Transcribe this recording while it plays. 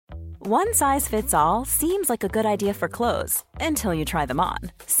One size fits all seems like a good idea for clothes until you try them on.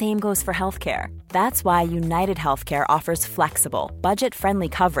 Same goes for healthcare. That's why United Healthcare offers flexible, budget-friendly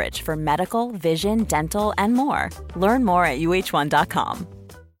coverage for medical, vision, dental, and more. Learn more at uh1.com.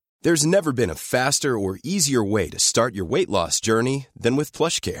 There's never been a faster or easier way to start your weight loss journey than with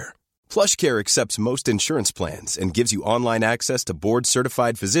PlushCare. PlushCare accepts most insurance plans and gives you online access to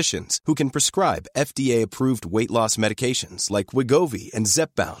board-certified physicians who can prescribe FDA-approved weight loss medications like Wegovy and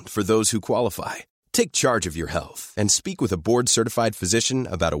Zepbound for those who qualify. Take charge of your health and speak with a board-certified physician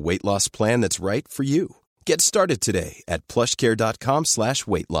about a weight loss plan that's right for you. Get started today at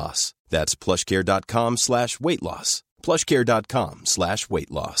plushcare.com/weight-loss. That's plushcare.com/weight-loss.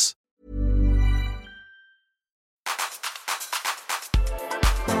 plushcare.com/weight-loss.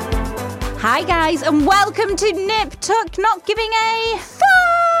 Hi guys, and welcome to Nip Tuck Not Giving a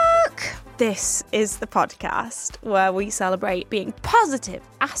Fuck! This is the podcast where we celebrate being positive,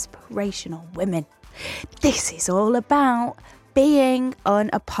 aspirational women. This is all about being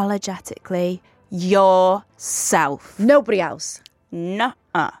unapologetically yourself. Nobody else.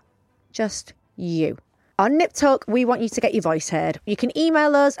 Nuh-uh. Just you. On Nip Tuck, we want you to get your voice heard. You can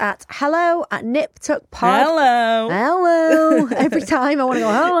email us at hello@niptuckpod. Hello. Every time I want to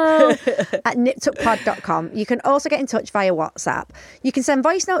go hello at niptuckpod.com. You can also get in touch via WhatsApp. You can send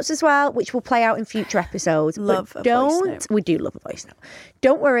voice notes as well, which will play out in future episodes. Love a voice note. We do love a voice note.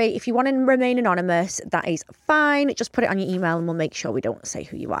 Don't worry, if you want to remain anonymous, that is fine. Just put it on your email and we'll make sure we don't say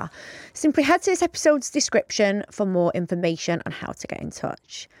who you are. Simply head to this episode's description for more information on how to get in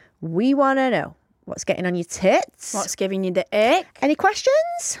touch. We want to know. What's getting on your tits? What's giving you the ick? Any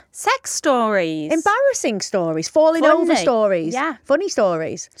questions? Sex stories. Embarrassing stories. Falling Funny. over stories. Yeah. Funny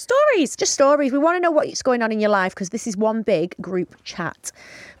stories. Stories. Just stories. We want to know what's going on in your life because this is one big group chat.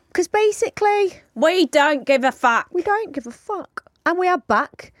 Because basically... We don't give a fuck. We don't give a fuck. And we are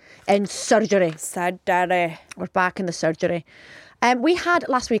back in surgery. Surgery. We're back in the surgery. We had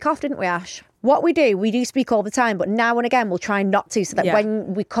last week off, didn't we, Ash? What we do speak all the time, but now and again we'll try not to, so that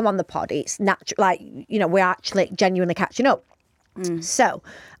when we come on the pod, it's natural, like, you know, we're actually genuinely catching up. So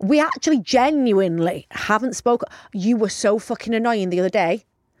we actually genuinely haven't spoken. You were so fucking annoying the other day.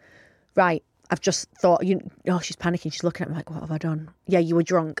 Right. I've just thought, she's panicking. She's looking at me like, what have I done? Yeah, you were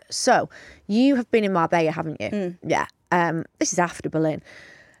drunk. So you have been in Marbella, haven't you? Yeah. This is after Berlin.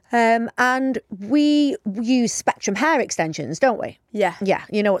 And we use Spectrum hair extensions, don't we? Yeah. Yeah,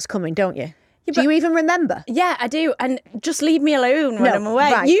 you know what's coming, don't you? Yeah, do you even remember? Yeah, I do. And just leave me alone when I'm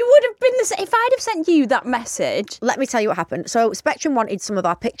away. Right. You would have been if I'd have sent you that message. Let me tell you what happened. So Spectrum wanted some of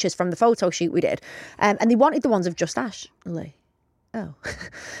our pictures from the photo shoot we did. And they wanted the ones of just Ashley. Oh.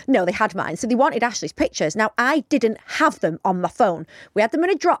 No, they had mine. So they wanted Ashley's pictures. Now, I didn't have them on my phone. We had them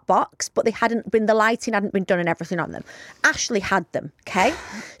in a Dropbox, but the lighting hadn't been done and everything on them. Ashley had them, okay?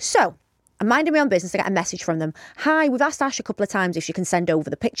 So I'm minding my own business. I get a message from them. Hi, we've asked Ash a couple of times if she can send over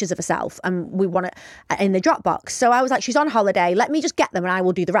the pictures of herself and we want it in the Dropbox. So I was like, she's on holiday. Let me just get them and I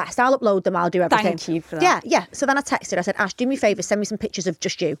will do the rest. I'll upload them. I'll do everything. Thank you for that. Yeah. So then I texted. I said, Ash, do me a favour. Send me some pictures of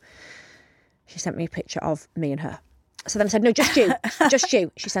just you. She sent me a picture of me and her. So then I said, no, just you. Just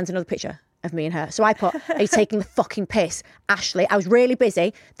you. She sends another picture of me and her. So I put, are you taking the fucking piss? Ashley, I was really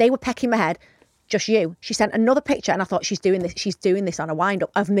busy. They were pecking my head. Just you. She sent another picture and I thought she's doing this on a wind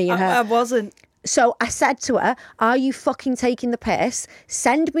up of me and her. I wasn't. So I said to her, are you fucking taking the piss?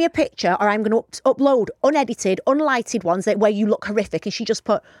 Send me a picture or I'm going to upload unedited, unlighted ones where you look horrific. And she just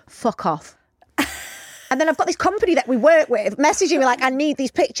put, fuck off. And then I've got this company that we work with messaging me like, I need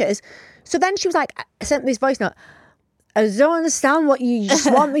these pictures. So then she was like, I sent me this voice note. I don't understand what you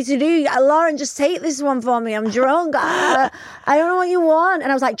just want me to do. Lauren, just take this one for me. I'm drunk. I don't know what you want. And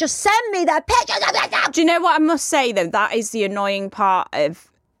I was like, just send me that picture. Do you know what I must say, though? That is the annoying part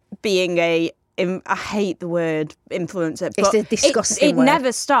of being I hate the word influencer. But it's a disgusting word. It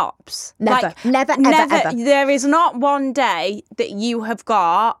never stops. Never. Never, ever. There is not one day that you have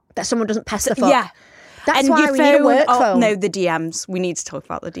got... that someone doesn't pass the fuck. Yeah. That's why we need a work phone. No, the DMs. We need to talk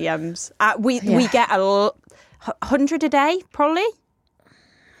about the DMs. We get 100 a day, probably.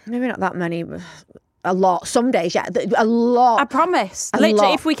 Maybe not that many. A lot. Some days, yeah. A lot. I promise.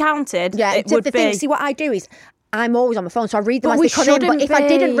 Literally, if we counted, it would be. Thing, see, what I do is I'm always on my phone, so I read them as they come in. But if I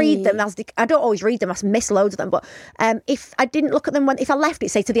didn't read them, I don't always read them. I miss loads of them. But if I didn't look at them, if I left it,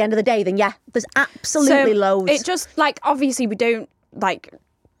 say, to the end of the day, then yeah, there's absolutely loads. It just, like, obviously we don't, like...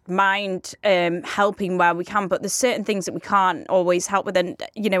 mind helping where we can, but there's certain things that we can't always help with. And,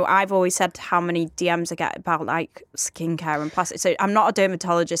 you know, I've always said how many DMs I get about like skincare and plastic surgery. I'm not a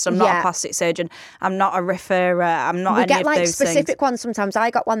dermatologist. I'm not a plastic surgeon. I'm not a referrer. I'm not any of those things. We get like specific ones sometimes. I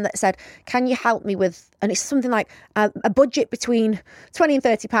got one that said, can you help me with, and it's something like a budget between £20 and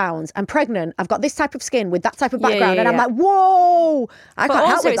 £30. I'm pregnant. I've got this type of skin with that type of background. And I'm like, whoa, I can't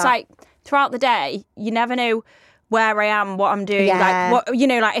help with that. It's like throughout the day, you never know where I am, what I'm doing, like what, you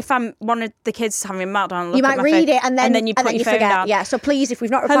know, like if I'm one of the kids having a meltdown, you might read it and then you put your phone forget. down. Yeah, so please, if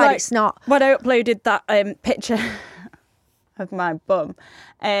we've not replied, it's not. When I uploaded that picture of my bum,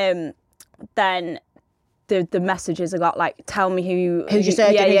 then the messages I got like, tell me who's your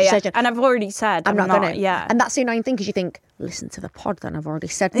surgeon, and I've already said I'm not gonna. Yeah, and that's the annoying thing because you think, listen to the pod. Then I've already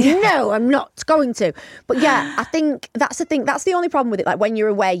said no, I'm not going to. But yeah, I think that's the thing. That's the only problem with it. Like when you're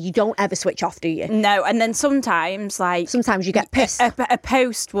away, you don't ever switch off, do you? No, and then sometimes you get pissed. A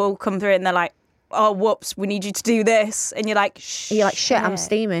post will come through and they're like, oh, whoops, we need you to do this. And you're like, shit, I'm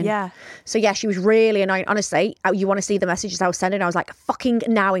steaming. Yeah. So yeah, she was really annoying. Honestly, you want to see the messages I was sending? I was like, fucking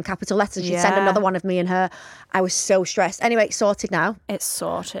now in capital letters. She'd send another one of me and her. I was so stressed. Anyway, it's sorted now. It's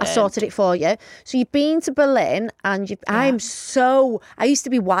sorted. I sorted it for you. So you've been to Berlin and I used to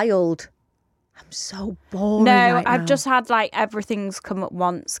be wild. I'm so boring. No, I've just had like everything's come at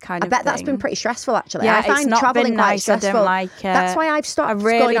once kind of thing. I bet that's been pretty stressful actually. Yeah, I find it's travelling quite stressful. I don't like it. That's why I've stopped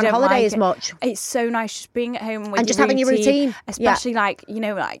going on holiday as much. It's so nice just being at home with and just having your routine. Especially like, you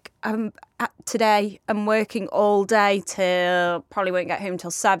know, like today I'm working all day till probably won't get home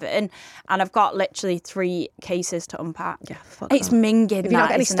till 7 and I've got literally 3 cases to unpack. Yeah, it's minging. Have you not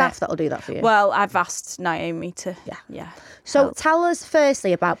got any staff that'll do that for you? Well, I've asked Naomi to. Yeah. So tell us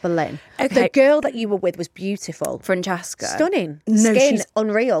firstly about Berlin. Okay. The girl that you were with was beautiful. Francesca. Stunning. No, skin she's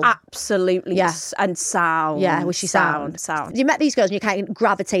unreal. Absolutely. Yeah. And sound. Yeah, was she sound? You met these girls and you kind of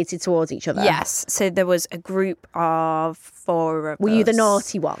gravitated towards each other. Yes. So there was a group of 4 of us. Were you the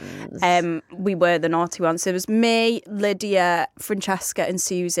naughty ones? We were the naughty ones. So it was me, Lydia, Francesca and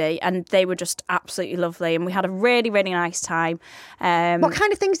Susie, and they were just absolutely lovely. And we had a really, really nice time. What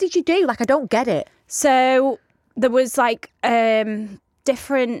kind of things did you do? Like, I don't get it. So there was like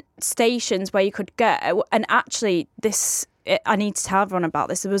different stations where you could go. And actually I need to tell everyone about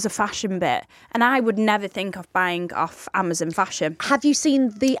this. There was a fashion bit, and I would never think of buying off Amazon fashion. Have you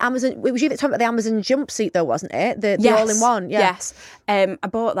seen the Amazon? It was you that talked about the Amazon jumpsuit, though, wasn't it? The all-in-one. Yeah. Yes. I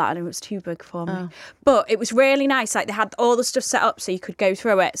bought that, and it was too big for me. But it was really nice. Like they had all the stuff set up so you could go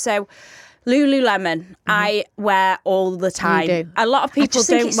through it. So Lululemon, I wear all the time. You do. A lot of people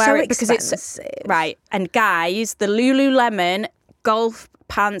don't wear it because it's right. And guys, the Lululemon golf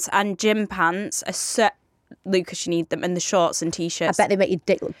pants and gym pants are so. Lucas, you need them, and the shorts and t-shirts. I bet they make your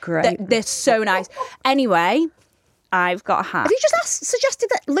dick look great. They're so nice. Anyway, I've got a hat. Have you just suggested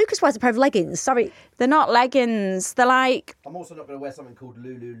that Lucas wears a pair of leggings? Sorry. They're not leggings. They're like... I'm also not going to wear something called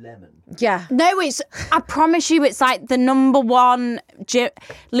Lululemon. Yeah. No, I promise you, it's like the number one...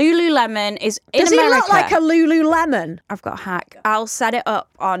 Lululemon is in America. Does it look like a Lululemon? I've got a hack. I'll set it up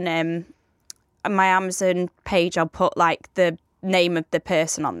on my Amazon page. I'll put like the name of the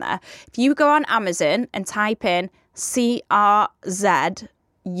person on there. If you go on Amazon and type in CRZ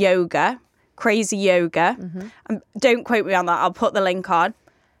yoga, crazy yoga, don't quote me on that, I'll put the link on.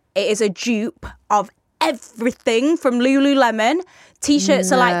 It is a dupe of everything from Lululemon.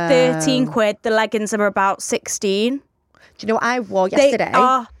 T-shirts are like 13 quid. The leggings are about 16. Do you know what I wore yesterday? They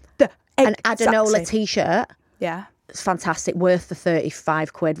are an Adenola t-shirt. Yeah. It's fantastic, worth the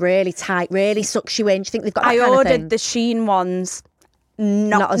 35 quid. Really tight, really sucks you in. Do you think they've got that I kind ordered of thing? the Sheen ones.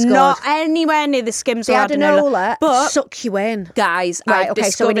 Not as good. Not anywhere near the Skims or Adenola, but suck you in. Guys, right,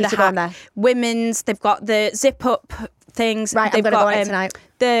 okay, so we need to go on there. Women's, they've got the zip-up things. Right, they've I'm going to go on it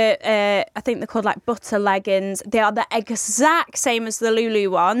tonight. I think they're called like butter leggings. They are the exact same as the Lulu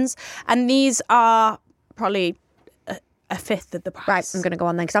ones. And these are probably... a fifth of the price. Right, I'm going to go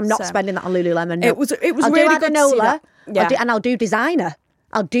on then because I'm not spending that on Lululemon. No. It was I'll really do good Adenola, to see that. Yeah. and I'll do designer.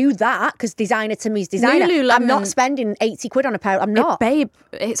 I'll do that because designer to me is designer. Lululemon, I'm not spending 80 quid on a pair. I'm not. Babe,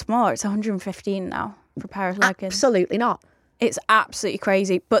 it's more. It's 115 now for a pair of leggings. Absolutely not. It's absolutely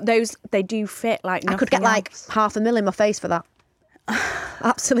crazy. But those, they do fit like nothing I could get like else. $500,000 in my face for that.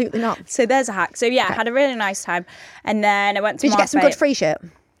 Absolutely not. So there's a hack. So yeah, I had a really nice time. And then I went to Did you get some good free shit?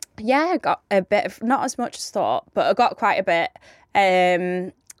 Yeah, I got a bit of, not as much as thought, but I got quite a bit.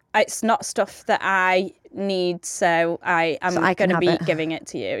 It's not stuff that I needs, so I'm going to be giving it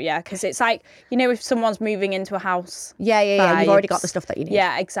to you. Yeah, because it's like, you know, if someone's moving into a house. Yeah. You've already got the stuff that you need.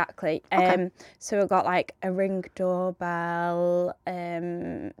 Yeah, exactly. Okay. So we've got like a Ring doorbell,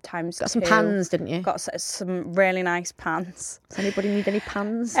 times Got 2. some pans, didn't you? Got some really nice pans. Does anybody need any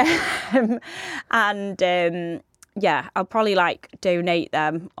pans? And yeah, I'll probably like donate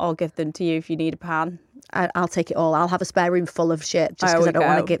them or give them to you if you need a pan. I'll take it all. I'll have a spare room full of shit just because I don't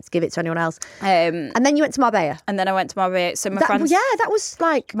want to give it to anyone else. And then you went to Marbella. And then I went to Marbella. So my friends... Yeah, that was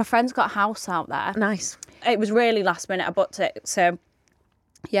like... My friend's got a house out there. Nice. It was really last minute. I booked it. So,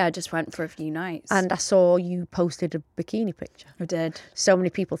 yeah, I just went for a few nights. And I saw you posted a bikini picture. I did. So many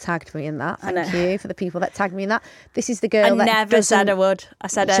people tagged me in that. Thank you for the people that tagged me in that. This is the girl I never said I would. I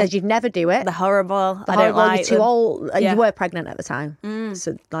said you'd never do it. The horrible. I don't like you're too old. You were pregnant at the time.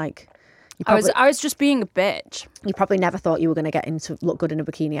 So, like... I was just being a bitch. You probably never thought you were going to get into look good in a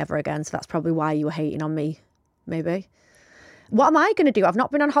bikini ever again, so that's probably why you were hating on me, maybe. What am I going to do? I've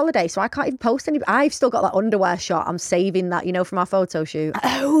not been on holiday, so I can't even post any. I've still got that underwear shot. I'm saving that, you know, from our photo shoot.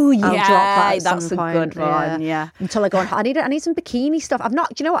 Oh yeah, I'll drop that at that's some a point. good one. Yeah. Until I go on, I need some bikini stuff. Do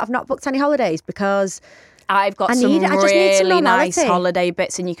you know what? I've not booked any holidays because I've got some really nice holiday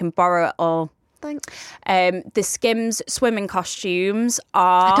bits, and you can borrow it all. Thanks. The Skims swimming costumes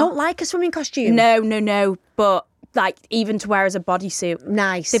are... I don't like a swimming costume. No. But like even to wear as a bodysuit.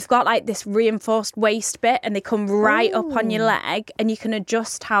 Nice. They've got like this reinforced waist bit and they come right up on your leg and you can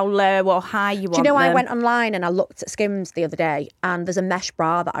adjust how low or high you want them. Do you know, I went online and I looked at Skims the other day and there's a mesh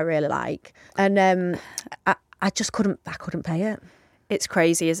bra that I really like. And I just couldn't pay it. It's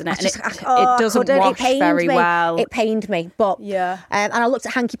crazy, isn't it? It doesn't wash very well. It pained me. But yeah. And I looked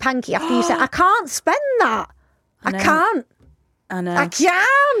at Hanky Panky after you said, I can't spend that. I can't. I know. I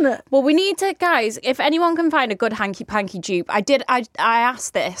can. Well, we need to, guys, if anyone can find a good Hanky Panky dupe. I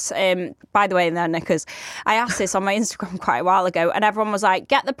asked this, by the way, in their knickers. I asked this on my Instagram quite a while ago and everyone was like,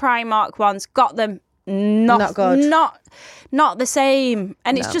 get the Primark ones, got them. Not good. Not the same.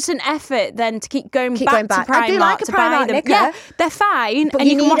 And it's just an effort then to keep going back to Primark. I do like a Primark knicker. Yeah, they're fine. But and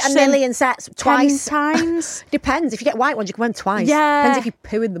you can need wash a million sets twice. 10 times. Depends. If you get white ones, you can wear them twice. Yeah. Depends if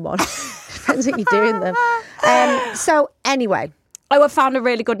you're pooing them on. Depends what you're doing them. So anyway. Oh, I found a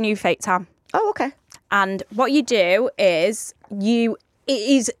really good new fake tan. Oh, okay. And what you do is it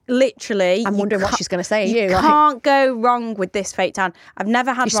is literally... I'm wondering what she's going to say. You can't go wrong with this fake tan. I've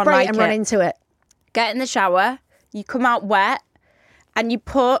never had one like it. You spray it and run into it. Get in the shower, you come out wet, and you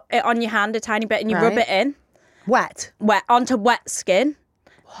put it on your hand a tiny bit and you rub it in. Wet? Wet, onto wet skin.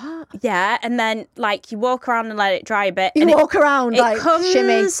 What? Yeah, and then, like, you walk around and let it dry a bit. You walk around, like,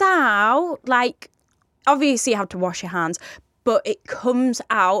 shimmy. It comes out, like, obviously you have to wash your hands, but it comes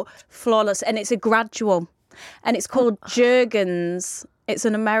out flawless, and it's a gradual. And it's called Jergens. It's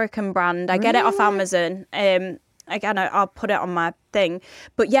an American brand. I get it off Amazon. Again, I'll put it on my thing.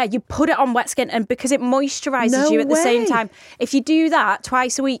 But yeah, you put it on wet skin and because it moisturises you at the same time. If you do that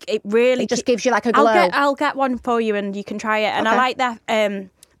twice a week, it really... It just gives you like a glow. I'll get one for you and you can try it. And I like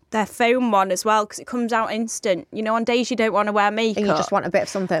their foam one as well because it comes out instant. You know, on days you don't want to wear makeup. And you just want a bit of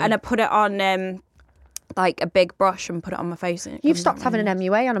something. And I put it on like a big brush and put it on my face. You've stopped having an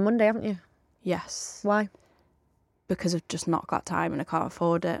MUA on a Monday, haven't you? Yes. Why? Because I've just not got time and I can't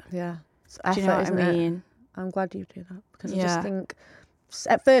afford it. Yeah. It's effort, do you know what I mean? I'm glad you do that because I just think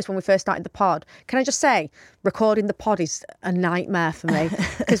at first when we first started the pod, can I just say recording the pod is a nightmare for me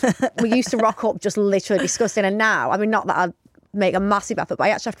because we used to rock up just literally disgusting and now, I mean not that I make a massive effort but I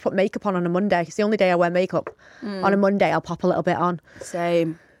actually have to put makeup on a Monday. It's the only day I wear makeup. On a Monday I'll pop a little bit on.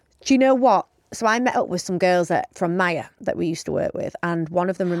 Same. Do you know what? So I met up with some girls from Maya that we used to work with and one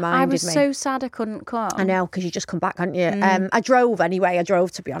of them reminded me... I was so sad I couldn't come. I know, because you just come back, can't you? I drove anyway,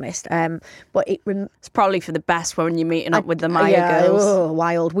 to be honest. But it's probably for the best when you're meeting up with the Maya girls. Oh,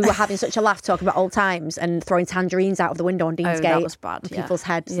 wild. We were having such a laugh talking about old times and throwing tangerines out of the window on Deansgate. That was bad, people's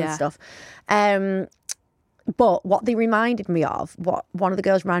heads and stuff. But what they reminded me of, what one of the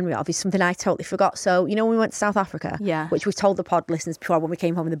girls reminded me of, is something I totally forgot. So, you know, when we went to South Africa, which we've told the pod listeners before when we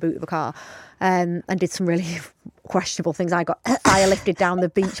came home in the boot of a car, and did some really questionable things. I got lifted down the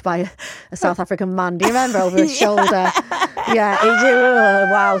beach by a South African man. Do you remember, over his shoulder?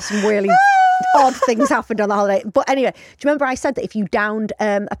 Yeah, wow, some really odd things happened on the holiday. But anyway, do you remember I said that if you downed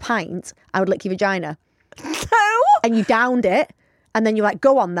a pint, I would lick your vagina? No. And you downed it, and then you're like,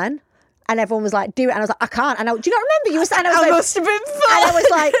 go on then. And everyone was like, do it. And I was like, I can't. And do you not remember? You were saying, I must have been fun. And I was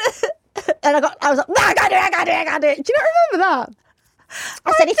like, I was like, no, I can't do it. Do you not remember that?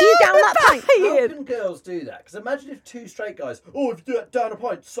 I said, if you down that pint... How can girls do that? Because imagine if two straight guys, if you do that down a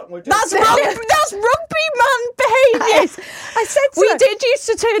pint, suck my dick. That's rugby man behaviour. I said to we her, did used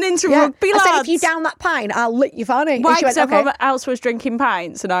to turn into rugby lads. I said, if you down that pint, I'll lick your fanny. Why? And she Because went, everyone else was drinking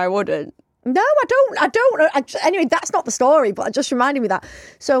pints and I wouldn't. No, I don't. Anyway, that's not the story, but it just reminded me that.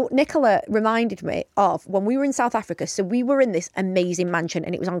 So Nicola reminded me of when we were in South Africa. So we were in this amazing mansion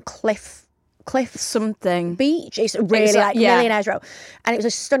and it was on Cliff something Beach. It's really like Millionaire's Row. And it was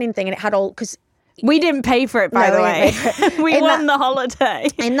a stunning thing and it had all... because we didn't pay for it, by the way. We won the holiday.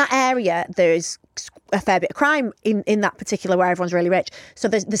 In that area, there's a fair bit of crime in that particular where everyone's really rich. So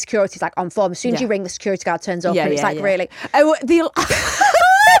the security's like on form. As soon as you ring, the security guard turns up and it's like really... Oh, I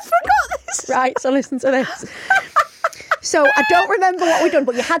forgot this. Right, so listen to this. So I don't remember what we'd done,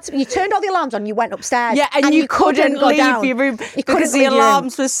 but you turned all the alarms on, you went upstairs. Yeah, and you couldn't go leave down. your room You because the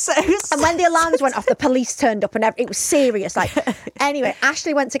alarms were so And when the alarms went off, the police turned up and it was serious. Like, anyway,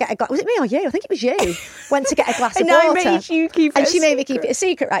 Ashley went to get a glass. Was it me or you? I think it was you. Went to get a glass of water. And I made you keep it And she made me keep it a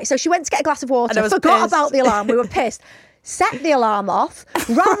secret, right? So she went to get a glass of water, forgot about the alarm. We were pissed. Set the alarm off,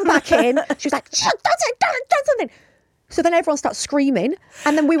 ran back in. She was like, don't say something. So then everyone starts screaming,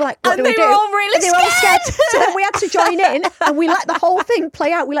 and then we were like, what do we do? They were all really scared. So then we had to join in, and we let the whole thing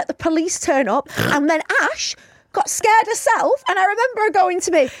play out. We let the police turn up, and then Ash got scared herself, and I remember her going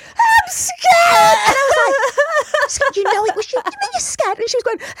to me, I'm scared! And I was like, Scott, you know it was you. You mean you're scared? And she was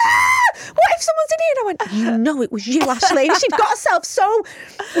going, what if someone's in here? And I went, you know it was you, Ashley. And she'd got herself so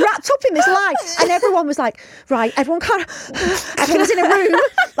wrapped up in this lie. And everyone was like, right, everyone was in a room,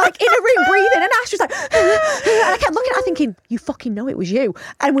 breathing, and Ash was like, and I kept looking at her thinking, you fucking know it was you.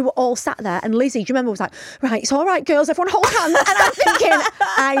 And we were all sat there, and Lizzie, do you remember, was like, right, it's all right, girls, everyone hold hands. And I'm thinking,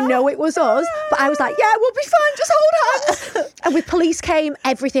 I know it was us, but I was like, yeah, we'll be fine, just hold hands. And with police came,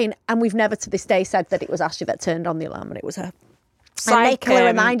 everything, and we've never to this day said that it was Ashley that turned on the alarm and it was her. And Nicola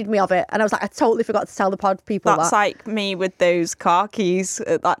reminded me of it, and I was like, I totally forgot to tell the pod people that's like me with those car keys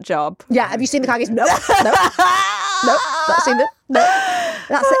at that job. Yeah, have you seen the car keys? No, not seen them. No.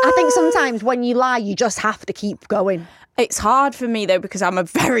 That's it. I think sometimes when you lie, you just have to keep going. It's hard for me though because I'm a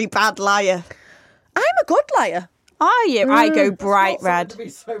very bad liar. I'm a good liar. Are you? I go bright red. To be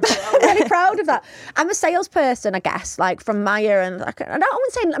so proud. I'm really proud of that. I'm a salesperson, I guess, like from Maya, and I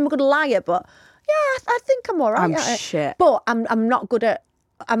wouldn't say I'm a good liar, but yeah, I think I'm all right. I'm shit. But I'm not good at...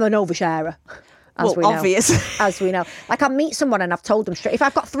 I'm an oversharer. As we know. Obvious. As we know. Like, I'll meet someone and I've told them straight. If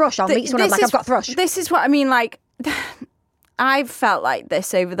I've got thrush, I'll meet someone and I'm like, I've got thrush. This is what I mean, like, I've felt like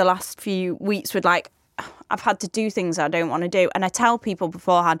this over the last few weeks with, like, I've had to do things I don't want to do. And I tell people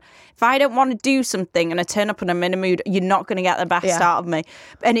beforehand, if I don't want to do something and I turn up and I'm in a mood, you're not going to get the best out of me.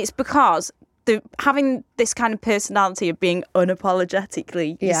 And it's because... having this kind of personality of being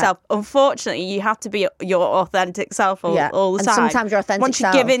unapologetically yourself, unfortunately, you have to be your authentic self all the and time. Sometimes your authentic Once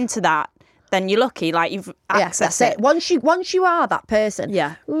you give in to that, then you're lucky, like you've accessed it. Once you are that person,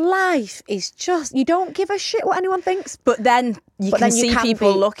 life is just, you don't give a shit what anyone thinks. But then you can see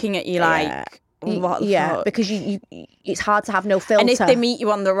people looking at you like... What the fuck? Because you it's hard to have no filter. And if they meet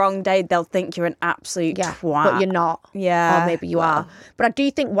you on the wrong day, they'll think you're an absolute twat. But you're not. Yeah. Or maybe you are. But I do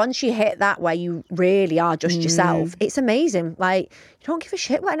think once you hit that where you really are just yourself, it's amazing. Like, you don't give a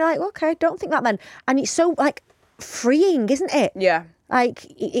shit. And you're like, okay, don't think that then. And it's so, like, freeing, isn't it? Yeah. Like,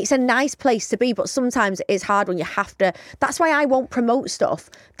 it's a nice place to be, but sometimes it is hard when you have to. That's why I won't promote stuff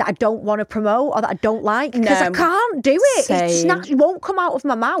that I don't want to promote or that I don't like, because I can't do it. It won't come out of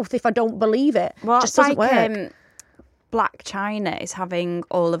my mouth if I don't believe it. Well, it just doesn't work. Black China is having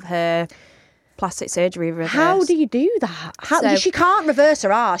all of her plastic surgery reversed. How do you do that? She can't reverse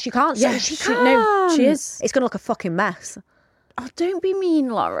her arse. She can't. Yeah, she can't. No, she is. It's going to look a fucking mess. Oh, don't be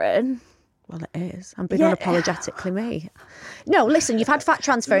mean, Lauren. Well, it is. I'm being unapologetically me. No, listen, you've had fat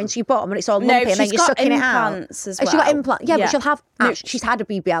transference, you bottom, and it's all lumpy, and then you're sucking it out. As well. She got implants. Yeah, but she'll have... she's had a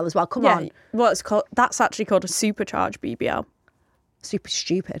BBL as well. Come on. Well, that's actually called a supercharged BBL. Super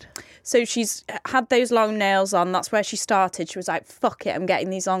stupid. So she's had those long nails on. That's where she started. She was like, fuck it, I'm getting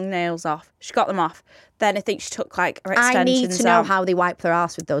these long nails off. She got them off. Then I think she took, like, her extensions out. I need to know how they wipe their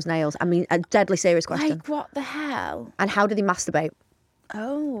ass with those nails. I mean, a deadly serious question. Like, what the hell? And how do they masturbate?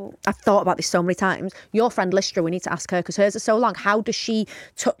 Oh. I've thought about this so many times. Your friend Listra, we need to ask her, because hers are so long. How does she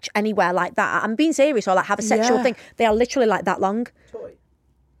touch anywhere like that? I'm being serious, or like have a sexual thing. They are literally like that long. Toy.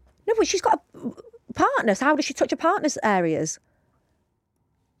 No, but she's got a partner, so how does she touch a partner's areas?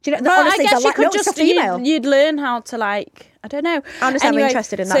 Do you know, well, honestly, I guess you could just you'd learn how to, like, I don't know. Honestly, anyway, I'm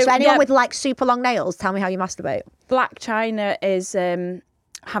interested in that. So anyone with like super long nails, tell me how you masturbate. Black China is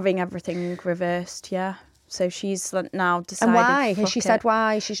having everything reversed, So she's now decided. And why? Has she said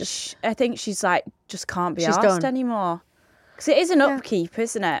why? She's just... I think she's like, just can't be arsed anymore. Because it is an upkeep,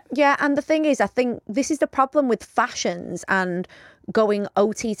 isn't it? Yeah, and the thing is, I think this is the problem with fashions and going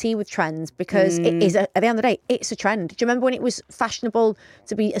OTT with trends, because it is, at the end of the day, it's a trend. Do you remember when it was fashionable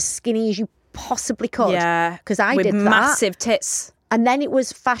to be as skinny as you possibly could? Yeah. Because I with did that. massive tits. And then it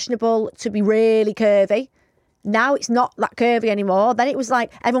was fashionable to be really curvy. Now it's not that curvy anymore. Then it was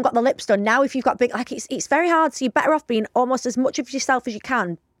like everyone got the lips done. Now if you've got big, like it's very hard. So you're better off being almost as much of yourself as you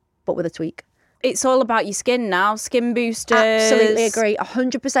can, but with a tweak. It's all about your skin now. Skin boosters. Absolutely agree.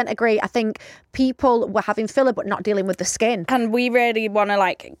 100% agree. I think people were having filler but not dealing with the skin. And we really want to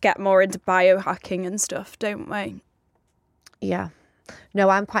like get more into biohacking and stuff, don't we? Yeah. No,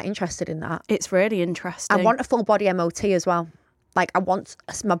 I'm quite interested in that. It's really interesting. I want a full body MOT as well. Like I want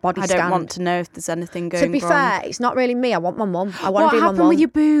my body scanned. I don't want to know if there's anything going wrong. To be fair, it's not really me. I want my mum. I want what to do my mum. What happened with your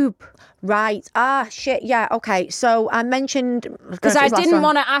boob? Right. Shit. Yeah. Okay. So I mentioned... Because I didn't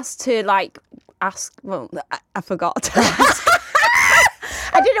want to ask. Well, I forgot to ask.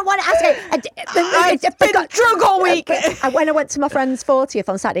 I didn't want to ask. I've been drunk all week. When I went to my friend's 40th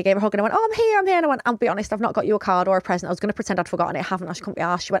on Saturday, I gave her a hug and I went, I'm here. And I went, I'll be honest, I've not got you a card or a present. I was going to pretend I'd forgotten it. I haven't. I couldn't be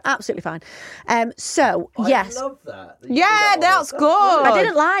arsed. She went, absolutely fine. Yes. I love that. Yeah, that's good. I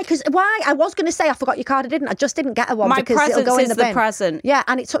didn't lie, because why? I was going to say I forgot your card. I didn't. I just didn't get her one. My because present it'll go in is the bin. present. Yeah,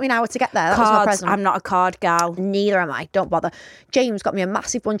 and it took me an hour to get there. That was my present. I'm not a card gal. Neither am I. Don't bother. James got me a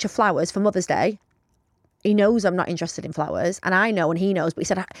massive bunch of flowers for Mother's Day. He knows I'm not interested in flowers, and I know, and he knows. But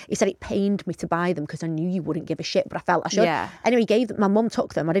he said it pained me to buy them because I knew you wouldn't give a shit, but I felt I should. Yeah. Anyway, he gave them. My mum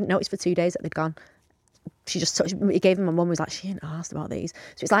took them. I didn't notice for 2 days that they'd gone. She just took. He gave them. My mum was like, she ain't asked about these.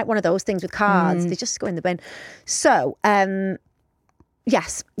 So it's like one of those things with cards. They just go in the bin. So,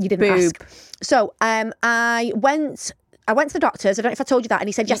 yes, you didn't ask. So, I went to the doctor's. I don't know if I told you that. And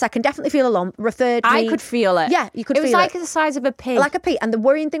he said, yes, I can definitely feel a lump. Referred me. I could feel it. Yeah, you could feel it. It was like the size of a pea. Like a pea. And the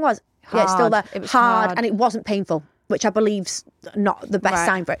worrying thing was, yeah, it's still there. It was hard. And it wasn't painful, which I believe's not the best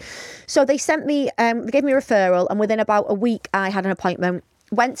sign for it. So they sent me, they gave me a referral. And within about a week, I had an appointment.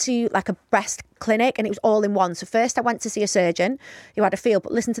 Went to like a breast clinic and it was all in one. So first I went to see a surgeon who had a feel,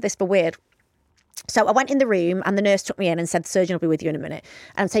 but listen to this for weird. So I went in the room and the nurse took me in and said, the surgeon will be with you in a minute.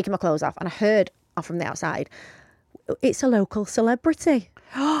 And I'm taking my clothes off. And I heard from the outside, it's a local celebrity.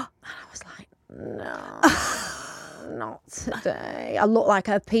 And I was like, no, not today. I look like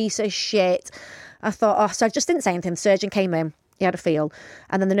a piece of shit. I thought, so I just didn't say anything. The surgeon came in, he had a feel.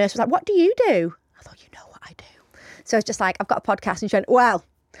 And then the nurse was like, what do you do? I thought, you know what I do. So it's just like, I've got a podcast. And she went, well,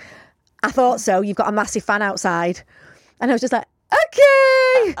 I thought so. You've got a massive fan outside. And I was just like,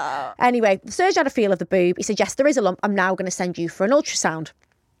 okay. Anyway, the surgeon had a feel of the boob. He said, yes, there is a lump. I'm now going to send you for an ultrasound.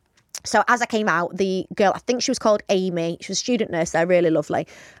 So as I came out, the girl, I think she was called Amy. She was a student nurse there, really lovely.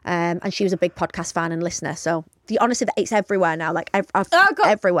 And she was a big podcast fan and listener. So honestly, it's everywhere now. Like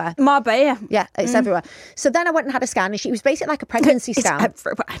everywhere. My bear. Yeah, it's everywhere. So then I went and had a scan, and she was basically like a pregnancy scan. It's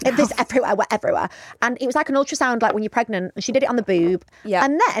everywhere. It's everywhere. And it was like an ultrasound, like when you're pregnant. And she did it on the boob. Yeah.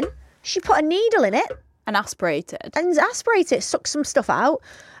 And then she put a needle in it. And aspirated. Sucked some stuff out.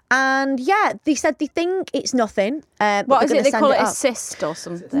 And yeah, they said they think it's nothing. What is it? They call it a cyst or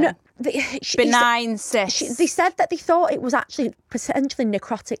something? No. Benign cyst. They said that they thought it was actually potentially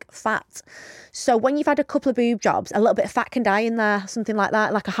necrotic fat. So when you've had a couple of boob jobs, a little bit of fat can die in there, something like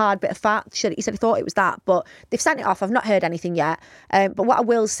that, like a hard bit of fat. He said he thought it was that, but they've sent it off. I've not heard anything yet. But what I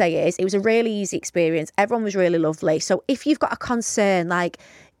will say is it was a really easy experience. Everyone was really lovely. So if you've got a concern, like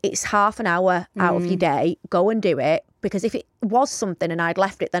it's half an hour out of your day, go and do it. Because if it was something and I'd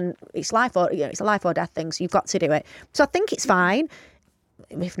left it, then it's it's a life or death thing. So you've got to do it. So I think it's fine.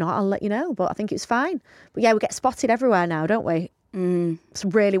 If not, I'll let you know. But I think it's fine. But yeah, we get spotted everywhere now, don't we? It's a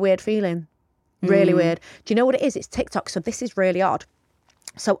really weird feeling. Really weird. Do you know what it is? It's TikTok. So this is really odd.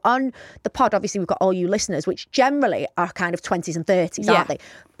 So on the pod, obviously, we've got all you listeners, which generally are kind of 20s and 30s, aren't they?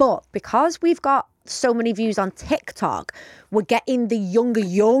 But because we've got so many views on TikTok, we're getting the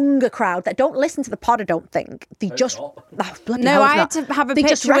younger crowd that don't listen to the pod, I don't think. They just... I had to have a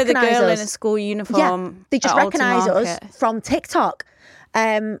picture with a girl in a school uniform. Yeah, they just recognise us from TikTok.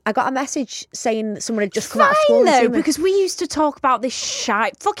 I got a message saying that someone had just come out of school. Though, because we used to talk about this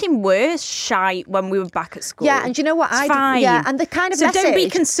fucking worse shite when we were back at school. Yeah, and do you know what? Yeah, and the kind of so message... don't be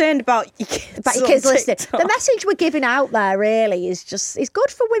concerned about your kids. About your kids listening. The message we're giving out there really is just, it's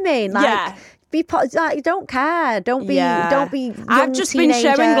good for women. Like, don't care. Don't be young I've just teenager.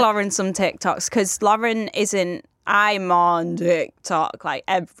 been showing Lauren some TikToks because Lauren isn't... I'm on TikTok like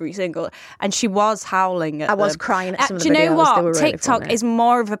every single, and she was howling at them. I was crying at some of the videos. Do you know what? Really TikTok is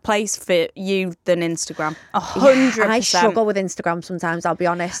more of a place for you than Instagram. 100%. I struggle with Instagram sometimes, I'll be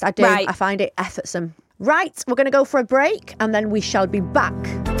honest. I do. Right. I find it effortsome. Right, we're going to go for a break, and then we shall be back.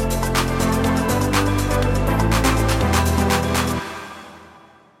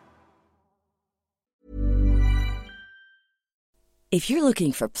 If you're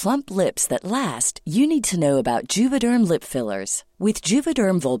looking for plump lips that last, you need to know about Juvederm lip fillers. With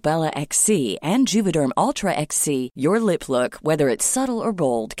Juvederm Volbella XC and Juvederm Ultra XC, your lip look, whether it's subtle or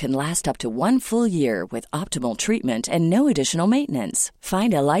bold, can last up to 1 full year with optimal treatment and no additional maintenance.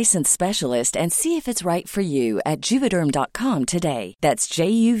 Find a licensed specialist and see if it's right for you at Juvederm.com today. That's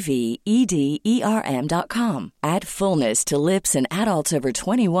JUVEDERM.com. Add fullness to lips in adults over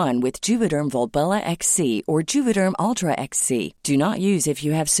 21 with Juvederm Volbella XC or Juvederm Ultra XC. Do not use if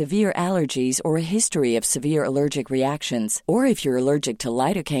you have severe allergies or a history of severe allergic reactions, or if you're allergic to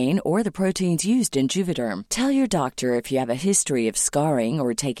lidocaine or the proteins used in Juvederm. Tell your doctor if you have a history of scarring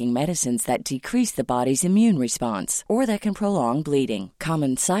or taking medicines that decrease the body's immune response or that can prolong bleeding.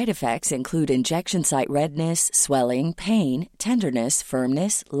 Common side effects include injection site redness, swelling, pain, tenderness,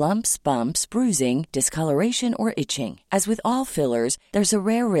 firmness, lumps, bumps, bruising, discoloration, or itching. As with all fillers, there's a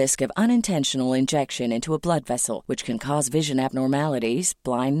rare risk of unintentional injection into a blood vessel, which can cause vision abnormalities,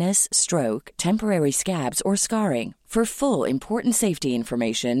 blindness, stroke, temporary scabs, or scarring. For full, important safety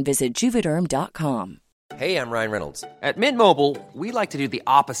information, visit Juvederm.com. Hey, I'm Ryan Reynolds. At Mint Mobile, we like to do the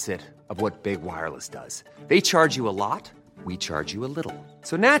opposite of what Big Wireless does. They charge you a lot, we charge you a little.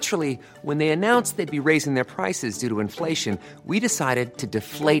 So naturally, when they announced they'd be raising their prices due to inflation, we decided to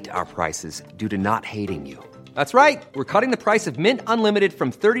deflate our prices due to not hating you. That's right. We're cutting the price of Mint Unlimited from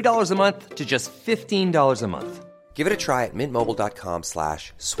 $30 a month to just $15 a month. Give it a try at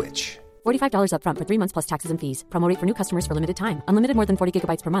mintmobile.com/switch. $45 up front for 3 months plus taxes and fees. Promo rate for new customers for limited time. Unlimited more than 40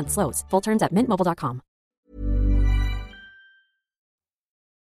 gigabytes per month. Slows full terms at mintmobile.com.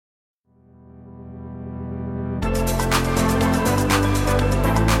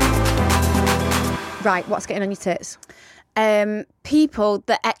 Right, what's getting on your tits? People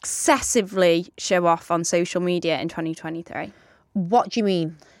that excessively show off on social media in 2023. What do you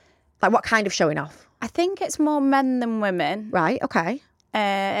mean? Like, what kind of showing off? I think it's more men than women. Right, okay.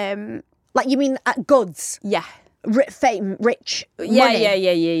 Like you mean goods? Yeah. Fame, rich, Yeah, money?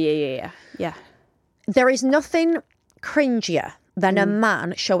 Yeah. There is nothing cringier than a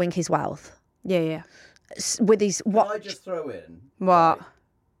man showing his wealth. Yeah. With his... Can I just throw in? What?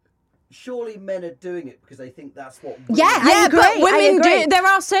 Surely men are doing it because they think that's what... I agree, but women agree. do. There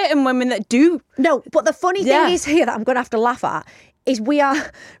are certain women that do. No, but the funny thing is here that I'm going to have to laugh at is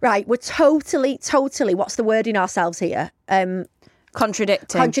we're totally, what's the word in ourselves here?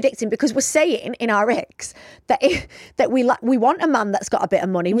 Contradicting, because we're saying in our icks that we want a man that's got a bit of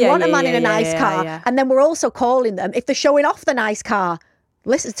money. We want a man in a nice car. And then we're also calling them, if they're showing off the nice car,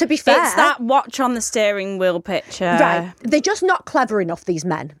 listen, to be fair... It's that watch on the steering wheel picture. Right. They're just not clever enough, these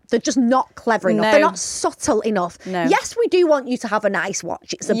men. They're just not clever enough. No. They're not subtle enough. No. Yes, we do want you to have a nice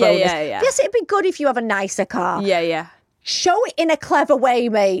watch. It's a bonus. Yeah. Yes, it'd be good if you have a nicer car. Yeah. Show it in a clever way,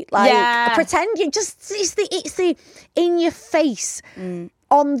 mate. Pretend you just... It's the in your face...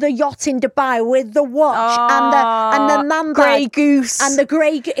 on the yacht in Dubai with the watch and the man grey bag goose and the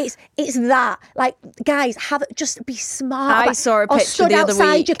grey goose. It's that. Like, guys, just be smart. I saw a picture the other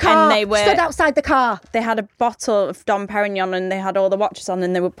week your car, and they were stood outside the car. They had a bottle of Dom Perignon and they had all the watches on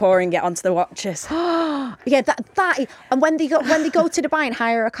and they were pouring it onto the watches. Yeah, that is, and when they go to Dubai and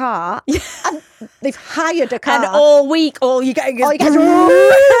hire a car, and they've hired a car, and all week all you get is and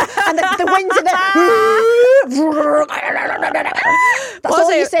the winds in That's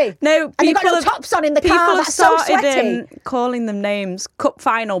all you see. No, and you've got no tops on in the car. That's so sweaty. Calling them names. Cup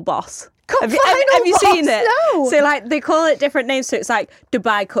final boss. Have you seen it? No. So like they call it different names. So it's like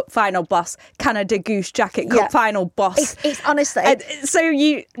Dubai Cup final boss, Canada Goose Jacket Cup final boss. It's honestly. So now do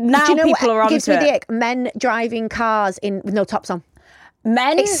you know people what are onto gives me it. the ick? Men driving cars with no tops on.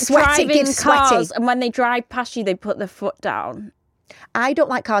 Men It's sweaty, driving it's cars, sweaty. and when they drive past you, they put their foot down. I don't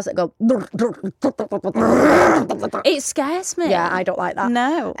like cars that go. It scares me. Yeah, I don't like that.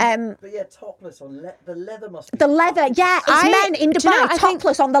 No. But yeah, topless on the leather must be... The leather, yeah, it's men in do you know, Dubai I think-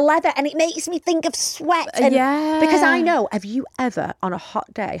 topless on the leather, and it makes me think of sweat. And, Yeah. Because I know, have you ever on a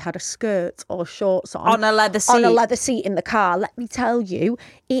hot day had a skirt or shorts On a leather seat? On a leather seat in the car? Let me tell you,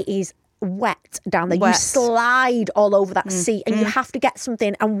 it is wet down there. You Wet. slide all over that seat, and you have to get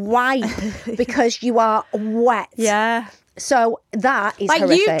something and wipe because you are wet. Yeah. So that is Like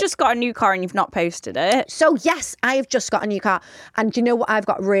horrific. you've just got a new car and you've not posted it. So yes, I have just got a new car, and do you know what I've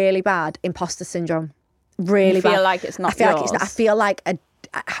got really bad? Imposter syndrome. Really You feel bad. like it's not I feel like it's yours. not. I feel like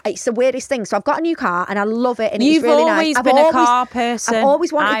it's the weirdest thing. So I've got a new car and I love it, and You've it's really always nice. been a car person. I've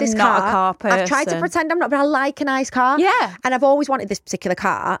always wanted I'm this not car. a car I've tried to person. pretend I'm not, but I like a nice car. Yeah. And I've always wanted this particular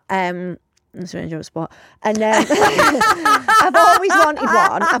car. It's an enjoyable spot. And I've always wanted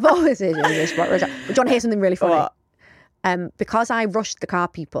one. I've always enjoyed spot. Do you want to hear something really funny? What? Because I rushed the car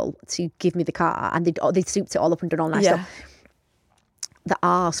people to give me the car, and they souped it all up and done all nice Yeah. stuff. the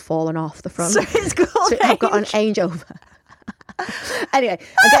R's fallen off the front. So it's called So I've got an changeover. Anyway,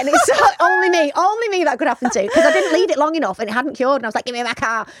 again, it's only me that could happen to, because I didn't leave it long enough and it hadn't cured, and I was like, give me my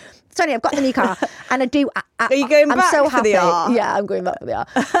car. So anyway, I've got the new car, and Are you going back so for happy. the R? Yeah, I'm going back for the R.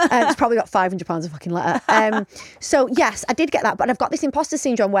 It's probably got £500 a fucking letter. So yes, I did get that, but I've got this imposter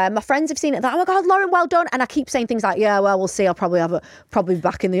syndrome where my friends have seen it. They're like, oh my God, Lauren, well done. And I keep saying things like, yeah, well, we'll see. I'll probably be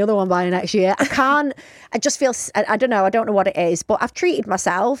back in the other one by next year. I just feel, I don't know what it is, but I've treated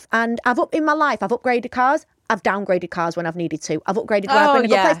myself, and in my life, I've upgraded cars. I've downgraded cars when I've needed to. I've upgraded when I've been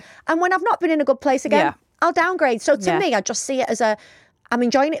in a good place. And when I've not been in a good place again, I'll downgrade. So to me, I just see it as I'm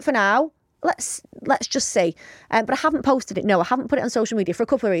enjoying it for now. Let's just see. But I haven't posted it. No, I haven't put it on social media for a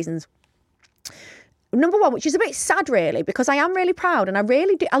couple of reasons. Number one, which is a bit sad really, because I am really proud and I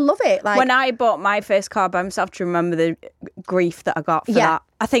really do. I love it. Like, when I bought my first car by myself, to remember the grief that I got for that.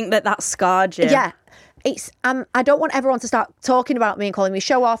 I think that scarred you. Yeah. It's I don't want everyone to start talking about me and calling me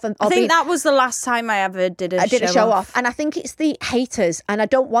show off. I think that was the last time I ever did a show off. And I think it's the haters, and I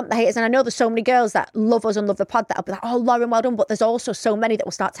don't want the haters. And I know there's so many girls that love us and love the pod that'll be like, oh, Lauren, well done. But there's also so many that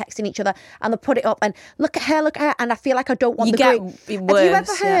will start texting each other and they'll put it up and look at her. And I feel like I don't want grief. Have you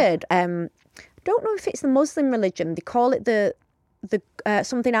ever heard? I don't know if it's the Muslim religion. They call it the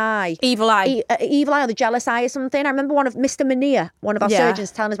something eye. Evil eye. Evil eye, or the jealous eye or something. I remember one of Mr. Munir, one of our surgeons,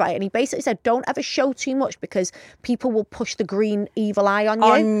 telling us about it, and he basically said, don't ever show too much because people will push the green evil eye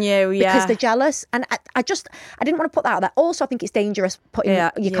on you. Because they're jealous. And I didn't want to put that out there. Also, I think it's dangerous putting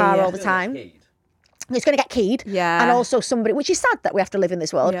your car all the time. It's going to get keyed. Yeah. And also somebody, which is sad that we have to live in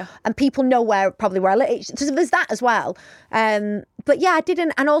this world. Yeah. And people know probably where I live. So there's that as well. But yeah, I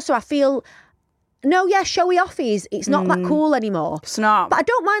didn't. And also I feel... No, yeah, showy offies. It's not that cool anymore. It's not. But I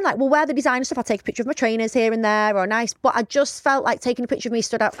don't mind, like, we'll wear the designer stuff. I'll take a picture of my trainers here and there, or nice. But I just felt like taking a picture of me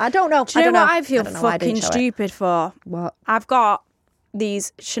stood out. I don't know. Do you know what I feel fucking stupid for? What? I've got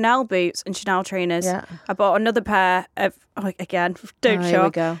these Chanel boots and Chanel trainers. Yeah. I bought another pair of, again, don't show. Here we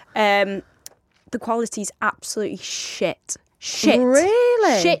go. The quality's absolutely shit. Shit.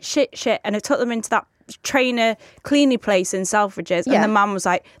 Really? Shit. And I took them into that trainer cleaning place in Selfridges, and the man was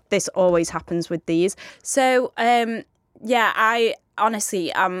like, this always happens with these. So I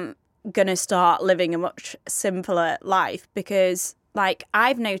honestly am gonna start living a much simpler life, because like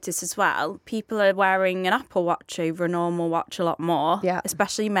I've noticed as well, people are wearing an Apple Watch over a normal watch a lot more,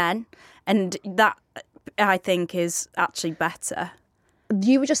 especially men, and that I think is actually better.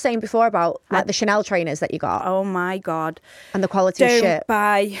 You were just saying before about like the Chanel trainers that you got. Oh my God. And the quality of shit. Don't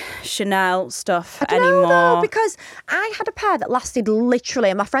buy Chanel stuff know, anymore. though, because I had a pair that lasted literally,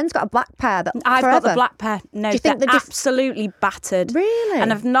 and my friend's got a black pair that I've forever. got the black pair. No, do you think they're absolutely battered. Really?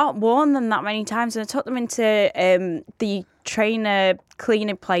 And I've not worn them that many times. And I took them into the trainer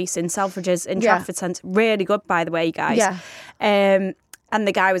cleaning place in Selfridges in Trafford Centre. Really good, by the way, guys. Yeah. And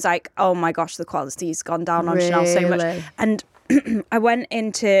the guy was like, oh my gosh, the quality's gone down on Chanel so much. And I went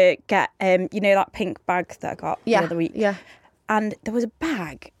in to get, that pink bag that I got the other week. Yeah. And there was a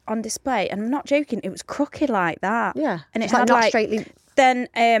bag on display, and I'm not joking, it was crooked like that. Yeah. And it had had not straightly. Then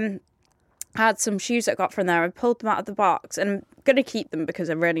I had some shoes that I got from there. I pulled them out of the box, and I'm going to keep them because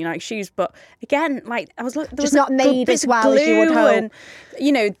they're really nice shoes. But again, like I was looking, there just was not made as well as you would hope.